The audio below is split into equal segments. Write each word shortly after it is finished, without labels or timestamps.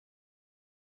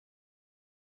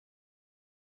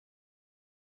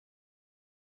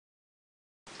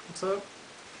So,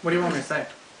 what do you want me to say?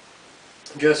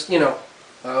 Just, you know,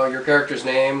 your character's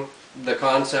name, the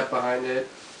concept behind it,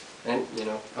 and, you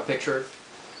know, a picture.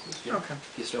 Okay.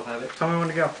 You still have it? Tell me when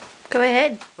to go. Go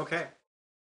ahead. Okay.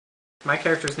 My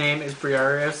character's name is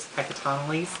Briarius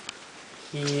Hecatoneles.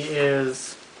 He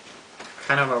is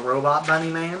kind of a robot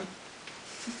bunny man,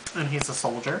 and he's a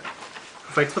soldier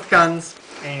who fights with guns.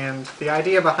 And the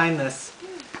idea behind this,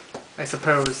 I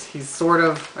suppose, he's sort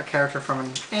of a character from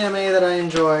an anime that I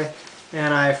enjoy,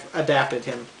 and I've adapted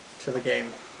him to the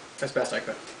game as best I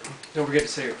could. Don't forget to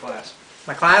say your class.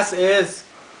 My class is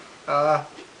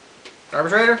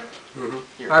arbitrator.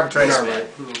 Mm-hmm. Arbitrator.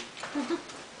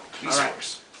 Mm-hmm. All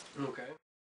right. Okay.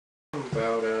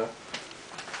 About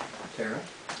Tara.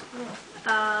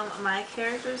 My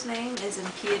character's name is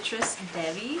Imperius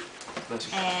Devi,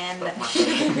 and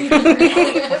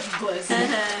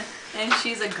and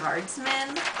she's a guardsman,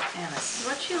 and this is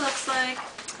what she looks like.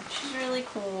 She's really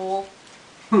cool.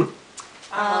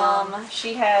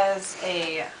 She has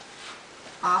a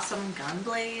awesome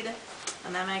gunblade,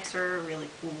 and that makes her really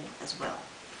cool as well.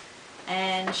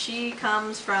 And she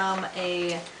comes from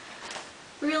a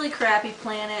really crappy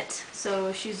planet,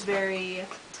 so she's very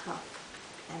tough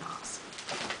and awesome.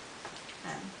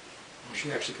 And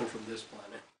She actually comes from this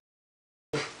planet.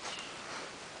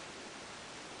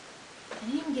 I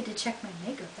didn't even get to check my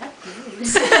makeup. That good.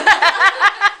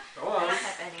 Go on.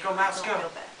 Go, Mouse,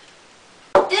 go.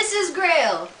 This is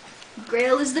Grail.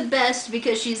 Grail is the best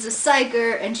because she's a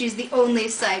psyker and she's the only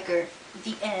psyker.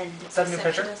 The end. Is that a new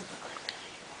Except picture?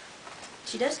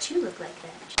 She does too look like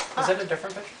that. Is that a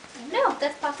different picture? No,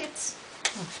 that's Pockets.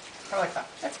 I like that.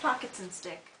 that's pockets and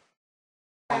stick.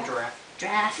 Giraffe.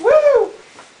 Draft. Woo!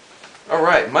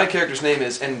 Alright, my character's name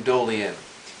is Endolian.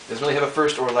 Doesn't really have a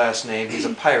first or last name. He's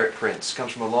a pirate prince.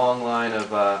 Comes from a long line of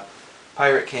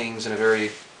pirate kings in a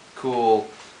very cool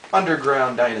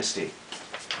underground dynasty.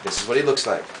 This is what he looks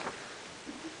like.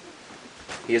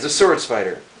 He is a swords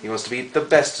fighter. He wants to be the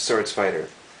best swords fighter.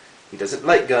 He doesn't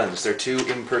like guns. They're too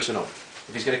impersonal.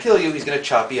 If he's going to kill you, he's going to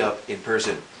chop you up in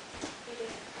person.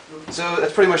 So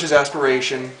that's pretty much his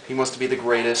aspiration. He wants to be the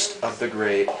greatest of the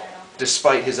great,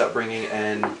 despite his upbringing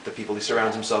and the people he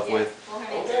surrounds himself with.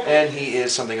 And he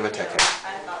is something of a tech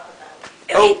head.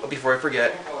 Oh, before I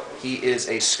forget, he is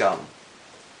a scum.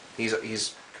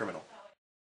 He's criminal.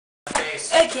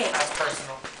 Okay. That's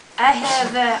personal. I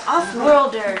have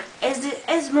Off-Worlder,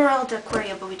 Esmeralda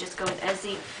Aquaria, but we just go with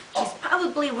Ezzy. She's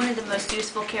probably one of the most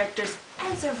useful characters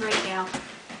as of right now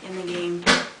in the game.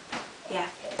 Yeah.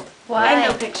 Why?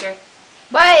 And no picture.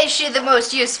 Why is she the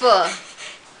most useful?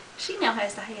 She now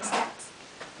has the highest stats.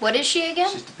 What is she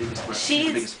again? She's the biggest weapon.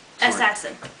 She's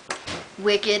assassin.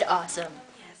 Wicked awesome.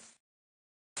 Yes.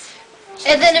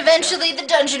 And then eventually the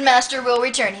dungeon master will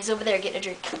return. He's over there getting a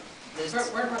drink. There's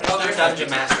other dungeon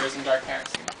masters in Dark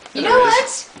Heresy. You know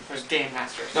what? There's game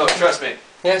masters. No, trust me.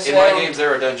 Yes, In my games,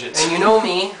 there are dungeons. And you know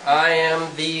me, I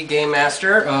am the game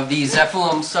master of the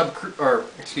Zephyllum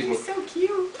excuse me. So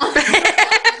cute.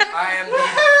 I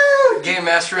am the game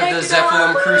master of the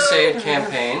Zephyllum Crusade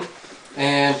campaign,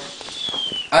 and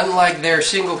unlike their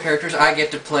single characters, I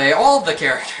get to play all the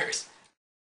characters.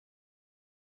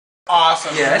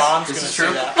 Awesome. Yes, Mom's this gonna is see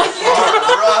true. that.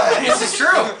 Alright! This is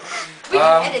true. We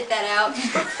can edit that out.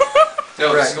 No,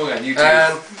 Right. this is going on YouTube.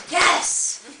 And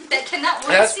Yes! That cannot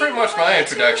that's pretty much my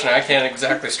introduction. I can't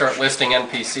exactly start listing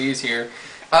NPCs here.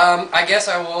 I guess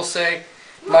I will say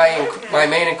my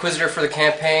main Inquisitor for the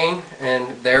campaign,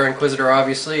 and their Inquisitor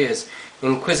obviously, is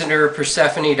Inquisitor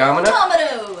Persephone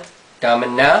Domino!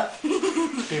 Domina.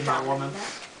 Female woman.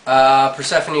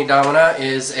 Persephone Domina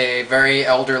is a very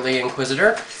elderly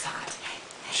Inquisitor.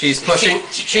 She's pushing.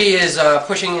 She is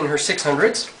pushing in her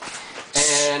 600s,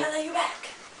 and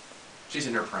She's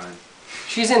in her prime.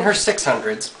 she's in her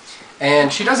 600s,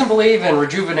 and she doesn't believe in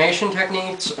rejuvenation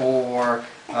techniques or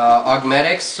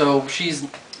augmetics. So she's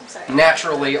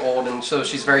naturally old, and so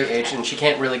she's very aged, and she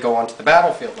can't really go onto the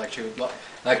battlefield like she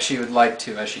would like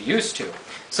to, as she used to.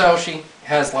 So she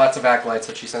has lots of acolytes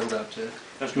that she sends out to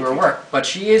do her work, but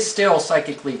she is still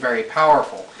psychically very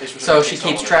powerful. So she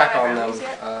keeps track on them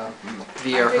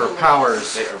via her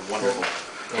powers, They are wonderful.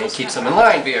 and keeps them in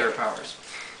line via her powers.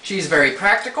 She's very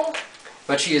practical,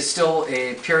 but she is still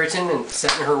a Puritan and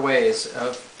set in her ways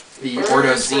of the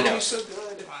Ordo Xenos.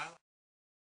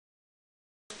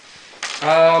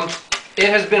 It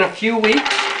has been a few weeks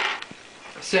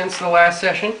since the last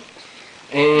session,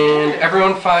 and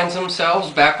everyone finds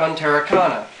themselves back on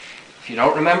Terracana. If you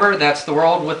don't remember, that's the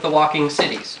world with the walking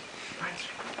cities.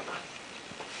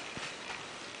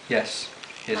 Yes,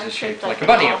 his is shaped like a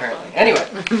bunny, apparently. Anyway,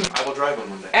 I will drive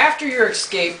one day. after your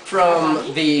escape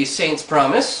from the Saint's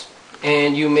Promise,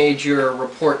 and you made your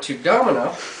report to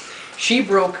Domina, she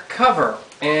broke cover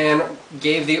and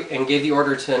gave the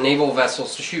order to naval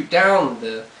vessels to shoot down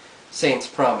the Saint's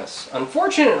promise.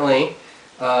 Unfortunately,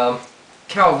 Cal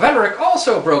Venric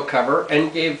also broke cover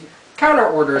and gave counter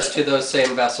orders to those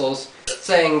same vessels,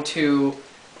 saying to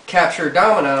capture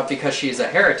Domina because she is a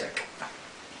heretic.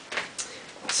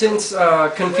 Since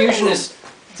confusion is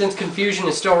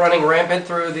still running rampant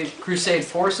through the Crusade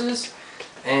forces,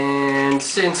 and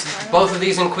since both of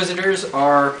these Inquisitors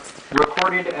are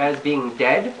recorded as being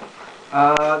dead,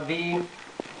 our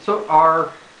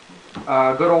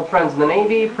good old friends in the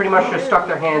Navy pretty much just stuck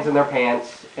their hands in their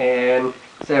pants and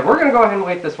said, we're going to go ahead and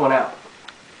wait this one out.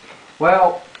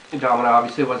 Well, Domina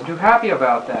obviously wasn't too happy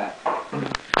about that.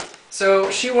 So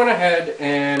she went ahead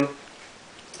and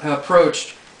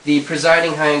approached the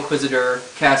presiding High Inquisitor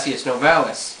Cassius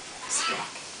Novalis.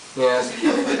 Yes.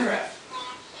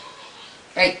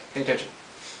 Hey, pay attention.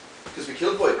 Because we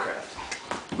killed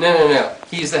Voidcraft. No.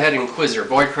 He's the head Inquisitor.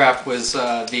 Voidcraft was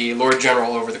the Lord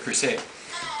General over the Crusade.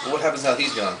 Well, what happens now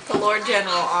he's gone? The Lord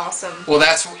General, awesome. Well,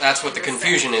 that's what the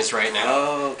confusion is right now.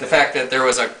 Oh, okay. The fact that there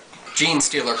was a gene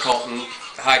stealer cult in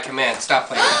High Command. Stop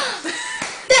playing that.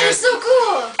 That is so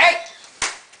cool! Hey!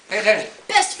 Pay attention.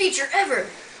 Best feature ever!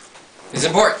 It's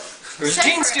important. There was a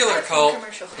gene stealer cult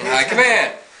in High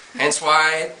Command. Hence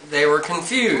why they were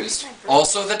confused.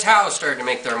 Also, the Tau started to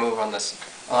make their move on the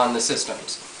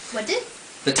systems. What did?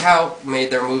 The Tau made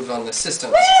their move on the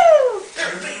systems. Woo!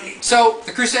 So,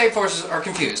 the Crusade forces are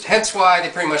confused. Hence why they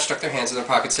pretty much stuck their hands in their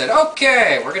pockets and said,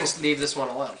 okay, we're going to leave this one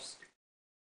alone.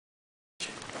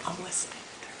 I'm listening.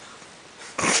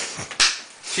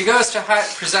 She goes to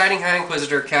presiding High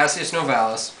Inquisitor Cassius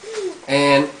Novalis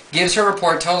and gives her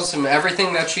report, tells him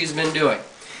everything that she's been doing.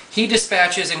 He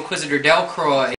dispatches Inquisitor Delcroix